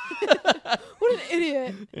 Yeah. What an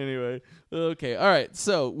idiot. Anyway, okay. All right.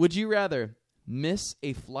 So, would you rather miss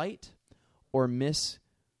a flight or miss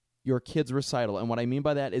your kid's recital? And what I mean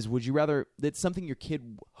by that is, would you rather it's something your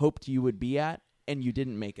kid hoped you would be at and you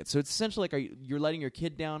didn't make it? So it's essentially like, you're letting your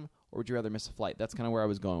kid down, or would you rather miss a flight? That's kind of where I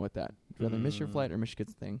was going with that. Would you rather miss your flight or miss your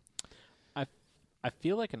kid's thing? I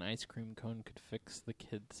feel like an ice cream cone could fix the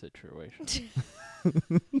kid situation.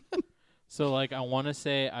 So, like, I want to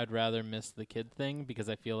say I'd rather miss the kid thing because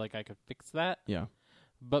I feel like I could fix that. Yeah.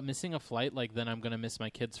 But missing a flight, like, then I'm going to miss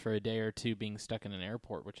my kids for a day or two being stuck in an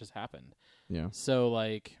airport, which has happened. Yeah. So,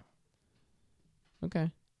 like...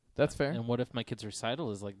 Okay. That's fair. And what if my kid's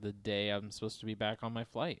recital is, like, the day I'm supposed to be back on my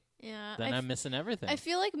flight? Yeah. Then I'm missing everything. I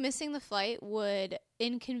feel like missing the flight would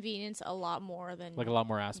inconvenience a lot more than... Like, a lot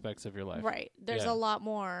more aspects of your life. Right. There's a lot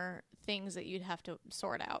more things that you'd have to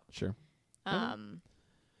sort out. Sure.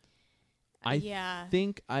 I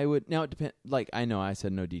think I would. Now it depends. Like, I know I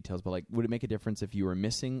said no details, but, like, would it make a difference if you were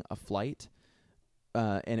missing a flight,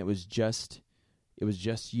 and it was just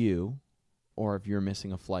you, or if you were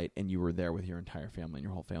missing a flight and you were there with your entire family and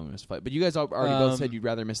your whole family missed a flight? But you guys already both said you'd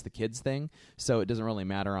rather miss the kids thing, so it doesn't really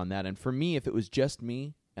matter on that. And for me, if it was just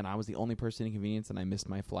me and I was the only person inconvenienced and I missed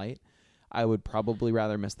my flight, I would probably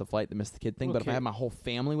rather miss the flight than miss the kid thing. Okay. But if I had my whole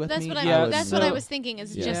family with me... That's what I was thinking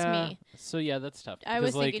is just me. So, yeah, that's tough. I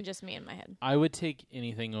was thinking just me in my head. I would take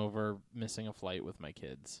anything over missing a flight with my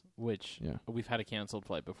kids, which we've had a canceled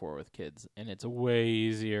flight before with kids, and it's way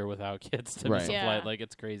easier without kids to miss a flight. Like,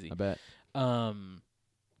 it's crazy. I bet.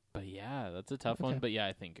 But yeah, that's a tough one. But yeah,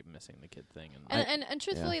 I think missing the kid thing and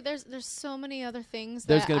truthfully, there's so many other things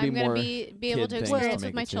that I'm going to be able to experience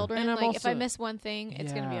with my children. And like, if I miss one thing,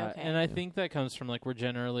 it's going to be okay. And I think that comes from, like, we're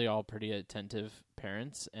generally all pretty attentive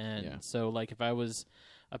parents, and so, like, if I was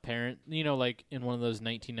a parent, you know, like in one of those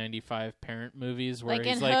 1995 parent movies where like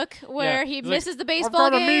he's in like, Hook, where he misses the baseball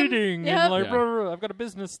I've got game. a meeting, and like, I've got a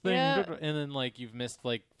business thing, and then, like, you've missed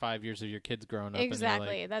like 5 years of your kids growing up.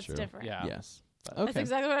 Exactly, and that's different. Yeah. Yes. Okay. That's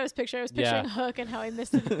exactly what I was picturing. I was picturing Hook and how he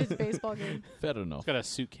missed his baseball game. Fair enough. He's got a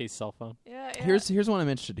suitcase cell phone. Yeah. Here's one I'm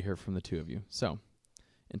interested to hear from the two of you. So,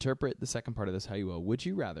 interpret the second part of this how you will. Would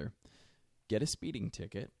you rather get a speeding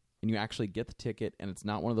ticket, and you actually get the ticket, and it's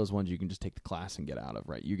not one of those ones you can just take the class and get out of,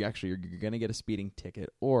 right? You're going to get a speeding ticket,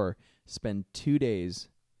 or spend 2 days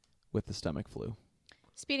with the stomach flu?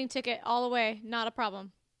 Speeding ticket all the way, not a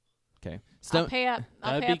problem. Okay. I'll pay up.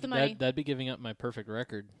 I'll pay up the money. That'd be giving up my perfect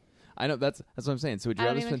record. I know that's what I'm saying. So would you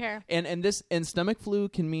rather spend? Care. And stomach flu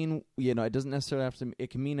can mean, you know, it doesn't necessarily have to. It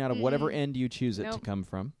can mean out of whatever end you choose it to come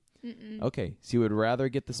from. Okay, so you would rather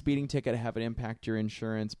get the speeding ticket, have it impact your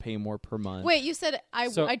insurance, pay more per month. Wait, you said I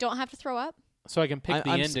don't have to throw up? So I can pick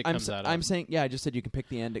the end it comes out of. I'm saying, I just said you can pick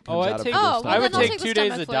the end it comes out of. Well, I would then I'll take the 2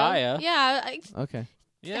 days stomach of flu. Dia. Yeah. Okay.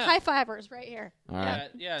 Yeah. High fivers right here. All right.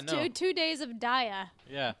 Yeah. No. 2 days of Dia.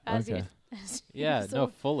 Yeah. Okay. Yeah. So- No.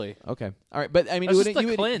 Fully. Okay. All right. But I mean, That's you just a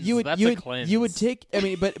would cleanse. you would That's you a would cleanse. you would take. I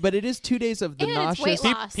mean, but it is 2 days of the And it's nauseous.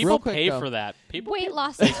 weight loss. People Real quick, pay though. for that. People Weight pay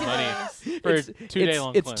loss in 2 money days. for a 2 day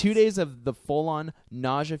long. It's 2 days of the full on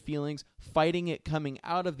nausea feelings, fighting it coming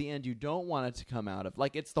out of the end you don't want it to come out of.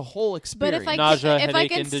 Like it's the whole experience. But if I Nausea, if I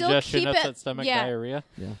headache, can still indigestion, keep upset it, stomach, yeah. diarrhea.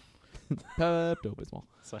 Yeah. Pepto-Bismol.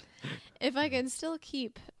 So, If I can still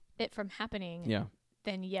keep it from happening, Yeah.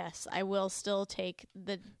 then yes, I will still take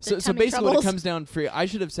the So tummy basically, what it troubles. comes down for, I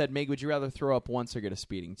should have said, Meg, would you rather throw up once or get a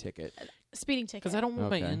speeding ticket? Speeding ticket. because I don't want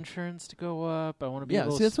my Okay. insurance to go up. I want to be Yeah,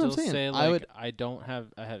 able see, to that's what I'm still saying. say I like would-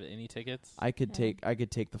 I have any tickets. I could Yeah.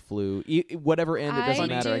 take the flu, whatever end. It doesn't I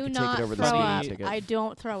matter. I do could take not it over the throw speeding up. ticket. I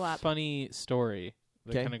don't throw up. Funny story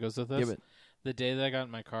that 'Kay. kind of goes with this. Give it. The day that I got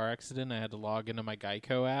in my car accident, I had to log into my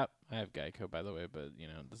Geico app. I have Geico, by the way, but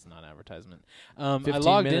this is not advertisement. I 15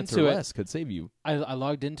 logged minutes into or it. less could save you. I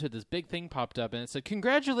logged into it. This big thing popped up, and it said,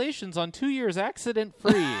 "Congratulations on 2 years accident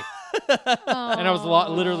free." And I was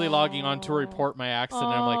literally logging on to report my accident.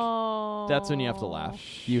 I'm like, That's when you have to laugh.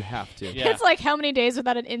 You have to. Yeah. It's like how many days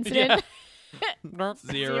without an incident?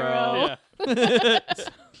 Zero.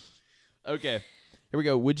 Okay. Here we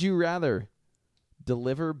go. Would you rather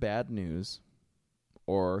deliver bad news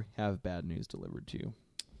or have bad news delivered to you?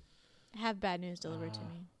 Have bad news delivered to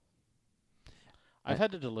me. I've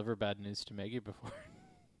had to deliver bad news to Maggie before.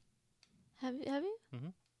 Have you?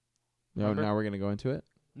 No, Remember? now we're going to go into it?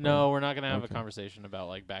 No, we're not going to have Okay. a conversation about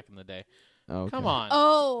like back in the day. Oh, okay. Come on.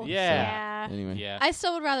 Oh, Yeah. Anyway. Yeah. I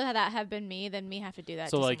still would rather that have been me than me have to do that.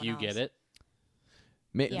 So to like someone you else. get it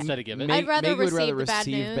Yeah. instead of give it. I'd rather Maggie would receive rather the bad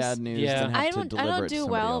receive news. bad news Yeah. than have I to don't. deliver I it don't to do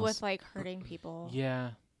somebody well else. with like hurting people.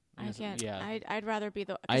 Yeah. I can't. Yeah. I'd rather be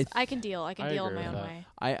the. I 'cause I can deal. I can I deal in agree my own with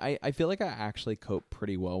way. I feel like I actually cope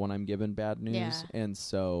pretty well when I'm given bad news, Yeah. and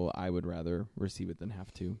so I would rather receive it than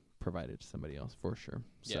have to provide it to somebody else for sure.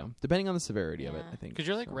 So Yeah. depending on the severity of it, Yeah. I think Because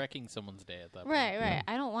you're like so. wrecking someone's day at that point. Right. Yeah.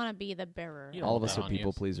 I don't want to be the bearer. You don't All of want us that are on you.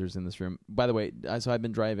 people pleasers in this room. By the way, so I've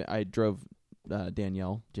been driving. I drove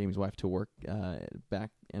Danielle, Jamie's wife, to work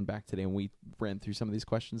back today, and we ran through some of these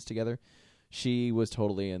questions together. She was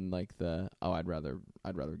totally in like I'd rather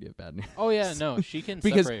give bad news. Oh yeah, no, she can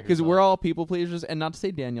because separate herself. we're all people pleasers, and not to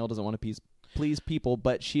say Danielle doesn't want to please people,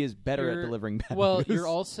 but she is better at You're- delivering bad Well, news. you're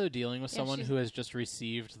also dealing with Yeah, someone she's- who has just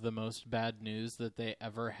received the most bad news that they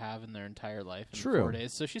ever have in their entire life in True. 4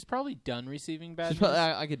 days. So she's probably done receiving bad She's news.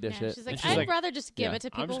 probably, I could dish Yeah, it. she's like, And she's I'd like, rather just give yeah, it to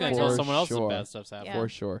I'm people. just going right to tell now. someone else sure. the bad stuff's happening. Yeah. For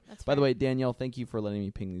sure. That's By the fair. way, Danielle, thank you for letting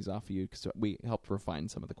me ping these off of you because we helped refine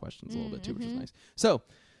some of the questions a little bit too, which is Mhm. nice. So,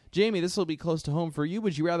 Jamie, this will be close to home for you.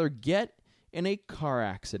 Would you rather get in a car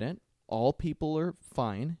accident? All people are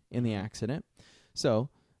fine in the accident. So,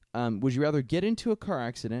 would you rather get into a car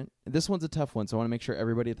accident? This one's a tough one, so I want to make sure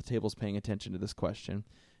everybody at the table is paying attention to this question.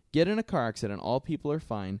 Get in a car accident, all people are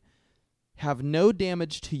fine, have no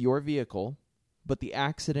damage to your vehicle, but the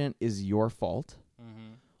accident is your fault,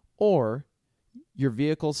 Mm-hmm. or your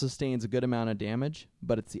vehicle sustains a good amount of damage,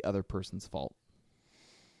 but it's the other person's fault.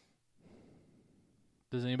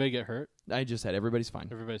 Does anybody get hurt? I just said everybody's fine.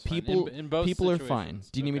 Everybody's People- fine. In both People are situations. fine.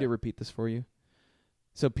 Do you need me to repeat this for you?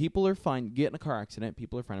 So people are fine. Get in a car accident.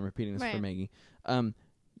 People are fine. I'm repeating this for Right. Maggie.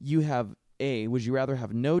 You have would you rather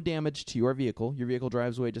have no damage to your vehicle? Your vehicle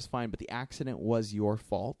drives away just fine, but the accident was your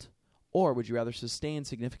fault. Or would you rather sustain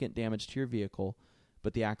significant damage to your vehicle,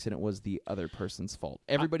 but the accident was the other person's fault?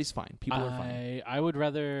 Everybody's fine. People are fine. I would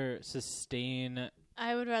rather sustain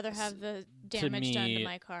I would rather have the damage done to me,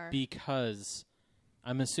 my car. because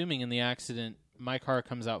I'm assuming in the accident my car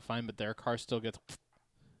comes out fine, but their car still gets.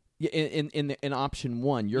 Yeah, in option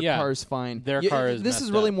one, your Yeah, car's fine. their car is This is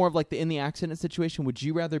messed really up. more of like in the accident situation. Would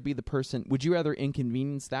you rather be the person? Would you rather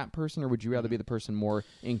inconvenience that person, or would you rather be the person more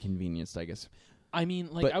inconvenienced? I guess. I mean,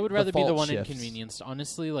 like, But I would the rather be the fault one shifts. inconvenienced.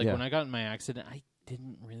 Honestly, like, Yeah. when I got in my accident, I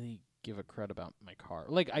didn't really give a crud about my car.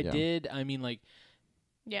 Like, I Yeah. did. I mean, like,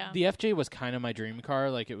 yeah. the FJ was kind of my dream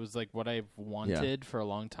car. Like, it was, like, what I've wanted for a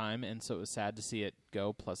long time, and so it was sad to see it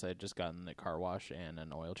go. Plus, I had just gotten the car wash and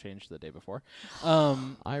an oil change the day before.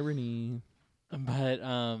 Irony. But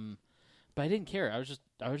I didn't care. I was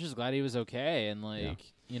just glad he was okay, and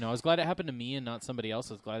like I was glad it happened to me and not somebody else.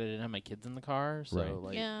 I was glad I didn't have my kids in the car. So Right.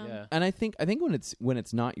 like, Yeah. yeah. And I think when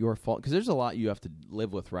it's not your fault, because there's a lot you have to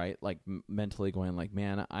live with, right? Like mentally going, like,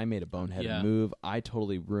 man, I made a boneheaded Yeah. move. I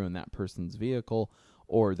totally ruined that person's vehicle.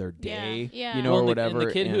 or their day, Yeah. you know, Well, or and whatever.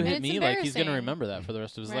 the kid who And hit it's me, like, he's going to embarrassing. remember that for the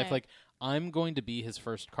rest of his life. Right. Like, I'm going to be his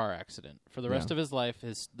first car accident. For the rest of his life,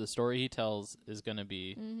 the story he tells is going to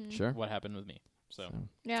be Sure. what happened with me. So.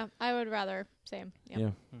 Yeah, I would rather same. Yep.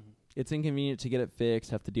 Yeah. It's inconvenient to get it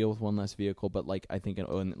fixed, have to deal with one less vehicle, but like I think in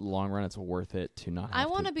the long run it's worth it to not have I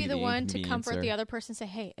want to to be the one to inconvenience comfort there. the other person, say,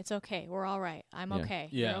 "Hey, it's okay. We're all right. I'm Yeah. okay."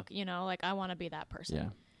 Yeah. You're okay. You know, like I want to be that person. Yeah.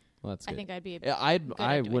 Well, that's I good. think I'd be. Yeah, I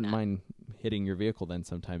wouldn't that. mind hitting your vehicle then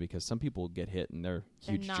sometime because some people get hit and they're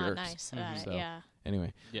They're huge not jerks. nice about it. So, Yeah.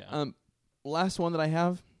 Anyway, Yeah. last one that I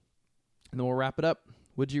have, and then we'll wrap it up.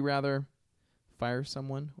 Would you rather fire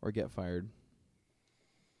someone or get fired?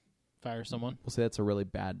 Fire someone. We'll say that's a real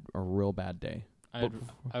bad day. I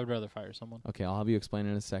would rather fire someone. Okay, I'll have you explain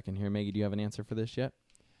in a second here. Maggie, do you have an answer for this yet?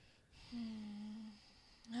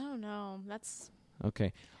 I don't know. That's.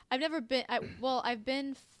 Okay. I've never been. I've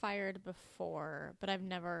been fired before, but I've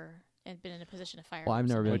never been in a position to fire. Well, I've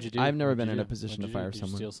never somebody. What'd you do? I've never What'd been you in a do? position to What'd you fire do?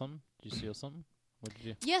 someone. Did you steal something? Did you steal something? What did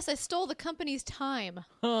you do? Yes, I stole the company's time.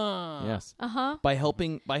 Yes. Uh-huh. By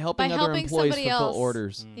helping other helping employees somebody fulfill else.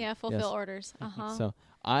 orders. Yeah, fulfill Yes. orders. Uh-huh. So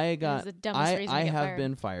I got the dumbest reason to I get have fired.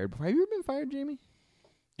 been fired before. Have you ever been fired, Jamie?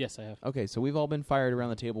 Yes, I have. Okay, so we've all been fired around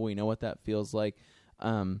the table. We know what that feels like.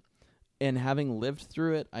 And having lived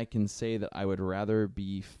through it, I can say that I would rather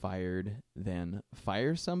be fired than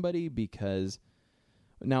fire somebody because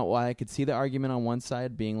now while I could see the argument on one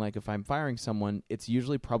side being like if I'm firing someone, it's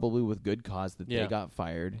usually probably with good cause that Yeah. they got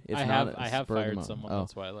fired. It's I not have a fired spur of the moment. someone. Oh.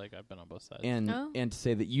 That's why I've been on both sides. And Oh. and to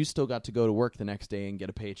say that you still got to go to work the next day and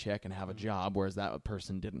get a paycheck and have a job, whereas that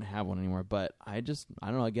person didn't have one anymore. But I don't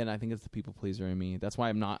know. Again, I think it's the people pleaser in me. That's why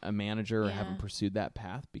I'm not a manager or Yeah. haven't pursued that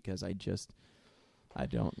path because I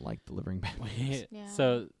don't like delivering bad news. Yeah.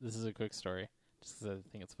 So this is a quick story, just because I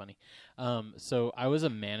think it's funny. So I was a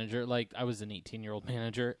manager, like I was an 18-year-old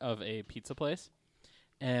manager of a pizza place,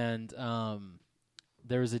 and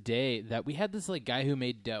there was a day that we had this like guy who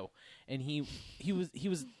made dough, and he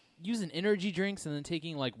was using energy drinks and then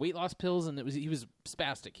taking like weight loss pills, and he was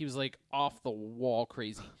spastic. He was like off the wall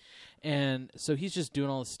crazy, and so he's just doing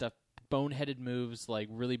all this stuff, boneheaded moves, like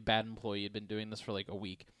really bad employee. Had been doing this for like a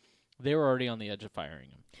week. They were already on the edge of firing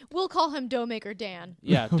him. We'll call him Doughmaker Dan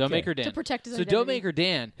Yeah, Okay. Doughmaker Dan. to protect his So identity. Doughmaker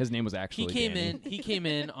Dan, His name was actually Danny. he came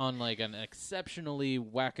in on like an exceptionally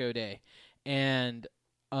wacko day, and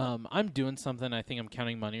I'm doing something. I think I'm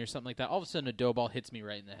counting money or something like that. All of a sudden, a dough ball hits me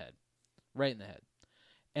right in the head,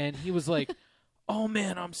 and he was like, "Oh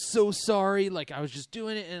man, I'm so sorry. Like I was just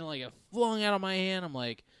doing it, and like it flung out of my hand." I'm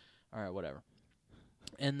like, "All right, whatever."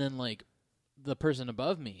 And then like the person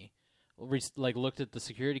above me looked at the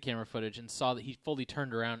security camera footage and saw that he fully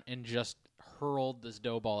turned around and just hurled this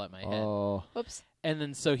dough ball at my head. Oh, Whoops. And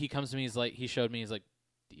then so he comes to me, he showed me, he's like,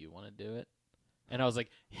 "Do you want to do it?" And I was like,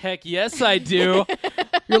 "Heck yes, I do.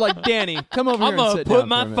 you're like Danny. Come over I'm here and gonna sit put down for a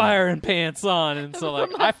my minute." firing pants on." And so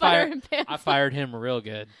like Put my firing pants I fired him real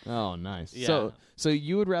good. Oh, nice. Yeah. So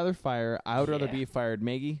you would rather fire? I would rather Yeah. be fired.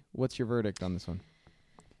 Maggie, what's your verdict on this one?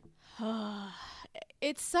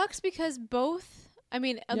 It sucks because both. I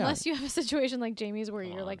mean, unless you have a situation like Jamie's where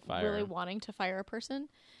you're like fire really him. wanting to fire a person,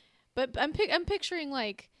 but I'm picturing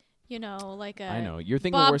like like a I know you're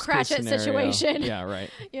thinking Bob worst case Cratchit scenario. situation. Yeah, right.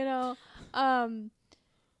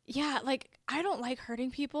 Yeah, like I don't like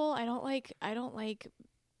hurting people. I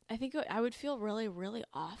think I would feel really, really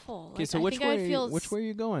awful. Okay, Like, so I which think I'd way? feel Which way are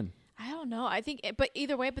you going? I don't know. I think, but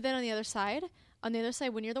either way. But then on the other side,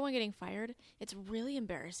 when you're the one getting fired, it's really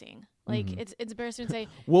embarrassing. Like it's embarrassing to say,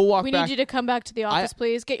 We'll walk "We back. need you to come back to the office,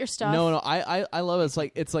 please. Get your stuff." No, I love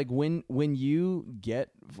it. It's like when you get.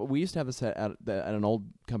 We used to have this at an old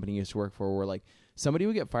company I used to work for, where like somebody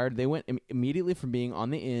would get fired. They went immediately from being on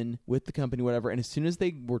the in with the company, whatever. And as soon as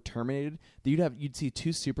they were terminated, you'd see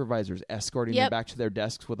two supervisors escorting them back to their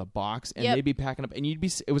desks with a box, and they'd be packing up. And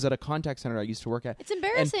it was at a contact center I used to work at. It's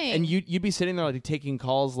embarrassing. And you'd be sitting there like taking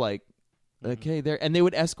calls like. Okay, there, and they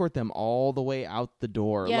would escort them all the way out the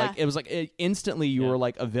door. Yeah. Like it was like instantly you were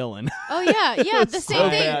like a villain. Oh yeah, the so same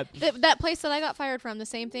bad. thing. That place that I got fired from, the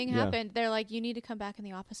same thing Yeah. happened. They're like, "You need to come back in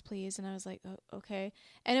the office, please." And I was like, "Oh, okay."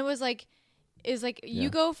 And it was like, you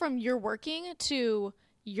go from you're working to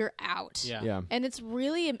you're out. Yeah. Yeah. And it's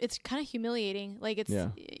kind of humiliating. Like it's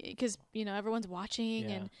because everyone's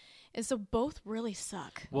watching and so both really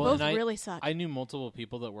suck. Well, both and really suck. I knew multiple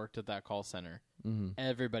people that worked at that call center.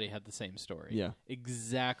 Everybody had the same story. Yeah.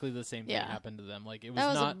 Exactly the same thing Yeah. happened to them. Like it was that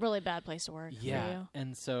was not a really bad place to work. For Yeah. you.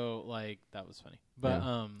 And so like that was funny. But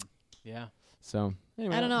Yeah. So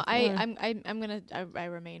anyway, I don't know. alright. I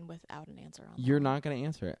remain without an answer on that. You're not going to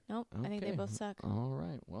answer it. Nope. I think they Okay. both suck. All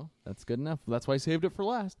right. Well, that's good enough. That's why I saved it for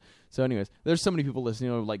last. So, anyways, there's so many people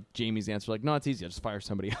listening. Like Jamie's answer, like, no, it's easy. I'll just fire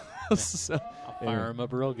somebody else. So, I'll fire him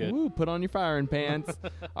up real good. woo, put on your firing pants.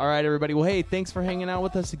 All right, everybody. Well, hey, thanks for hanging out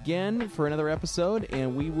with us again for another episode,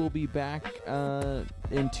 and we will be back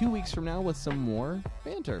in 2 weeks from now with some more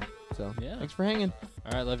banter. So, Yeah. thanks for hanging.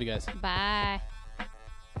 All right, love you guys. Bye.